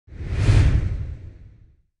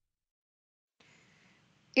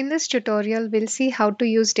In this tutorial, we'll see how to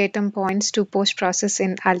use datum points to post-process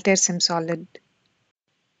in Altair SimSolid.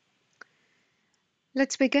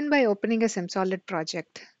 Let's begin by opening a SimSolid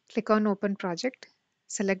project. Click on Open Project,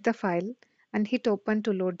 select the file, and hit Open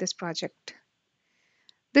to load this project.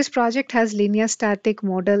 This project has linear static,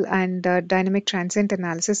 modal, and dynamic transient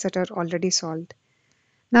analysis that are already solved.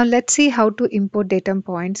 Now let's see how to import datum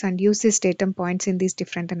points and use these datum points in these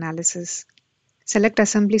different analyses. Select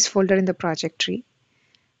Assemblies folder in the project tree.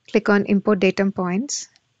 Click on Import Datum Points,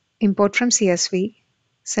 Import from CSV,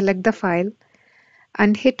 select the file,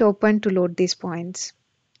 and hit Open to load these points.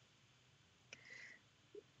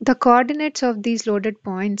 The coordinates of these loaded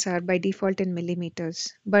points are by default in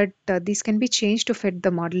millimeters, but these can be changed to fit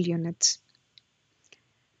the model units.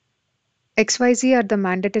 XYZ are the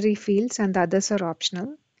mandatory fields and the others are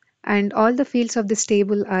optional, and all the fields of this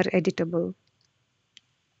table are editable.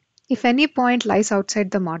 If any point lies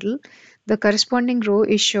outside the model, the corresponding row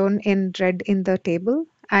is shown in red in the table,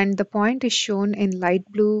 and the point is shown in light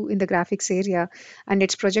blue in the graphics area, and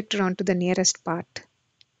it's projected onto the nearest part.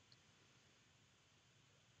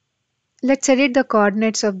 Let's edit the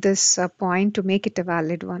coordinates of this point to make it a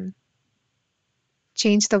valid one.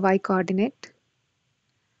 Change the y coordinate.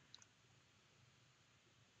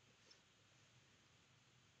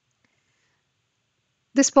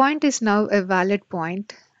 This point is now a valid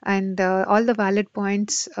point, and all the valid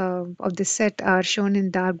points of this set are shown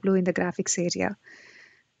in dark blue in the graphics area.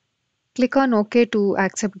 Click on OK to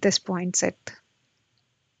accept this point set.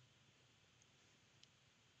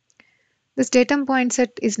 This datum point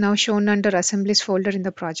set is now shown under Assemblies folder in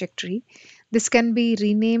the project tree. This can be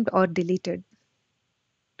renamed or deleted.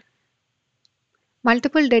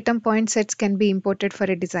 Multiple datum point sets can be imported for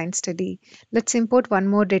a design study. Let's import one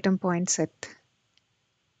more datum point set.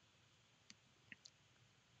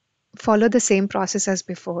 Follow the same process as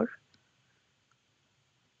before.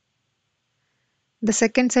 The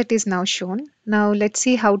second set is now shown. Now let's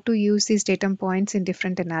see how to use these datum points in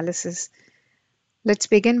different analysis. Let's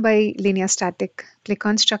begin by linear static. Click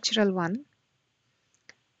on Structural 1.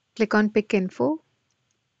 Click on Pick Info.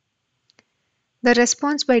 The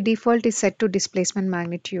response by default is set to displacement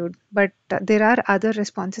magnitude, but there are other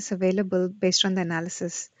responses available based on the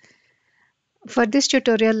analysis. For this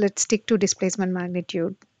tutorial, let's stick to displacement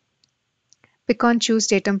magnitude. Pick on Choose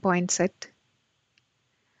Datum Point Set.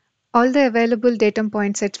 All the available datum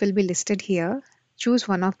point sets will be listed here. Choose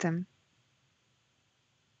one of them.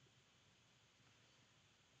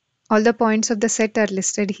 All the points of the set are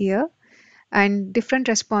listed here, and different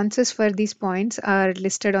responses for these points are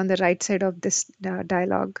listed on the right side of this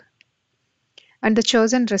dialog. And the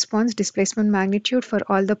chosen response displacement magnitude for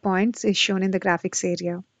all the points is shown in the graphics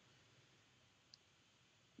area.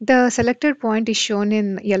 The selected point is shown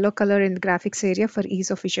in yellow color in the graphics area for ease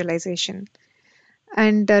of visualization.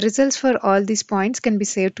 And the results for all these points can be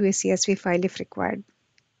saved to a CSV file if required.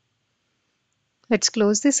 Let's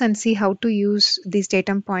close this and see how to use these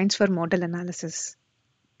datum points for modal analysis.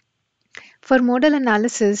 For modal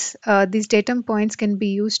analysis, these datum points can be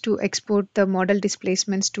used to export the model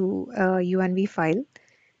displacements to a UNV file.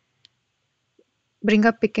 Bring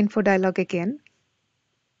up Pick Info dialog again.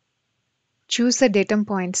 Choose the datum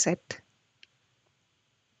point set.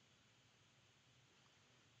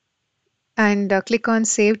 And click on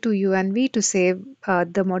Save to UNV to save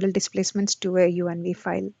the model displacements to a UNV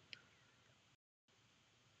file.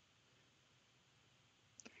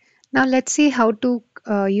 Now let's see how to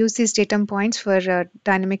use these datum points for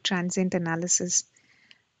dynamic transient analysis.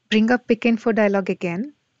 Bring up Pick Info dialog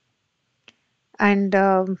again, and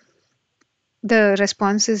the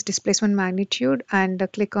response is displacement magnitude, and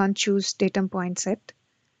click on Choose Datum Point Set.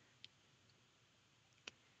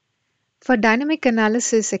 For dynamic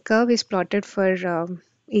analysis, a curve is plotted for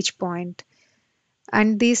each point,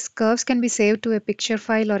 and these curves can be saved to a picture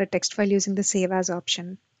file or a text file using the Save As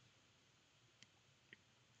option.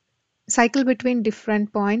 Cycle between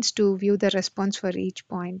different points to view the response for each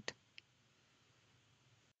point.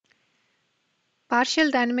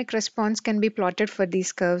 Partial dynamic response can be plotted for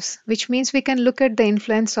these curves, which means we can look at the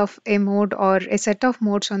influence of a mode or a set of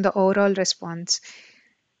modes on the overall response.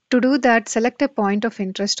 To do that, select a point of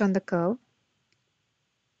interest on the curve.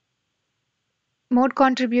 Mode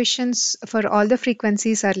contributions for all the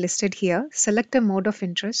frequencies are listed here. Select a mode of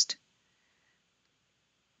interest.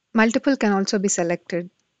 Multiple can also be selected.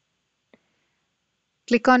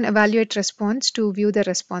 Click on Evaluate Response to view the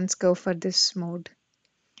response curve for this mode.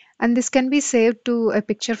 And this can be saved to a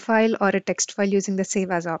picture file or a text file using the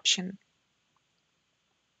Save As option.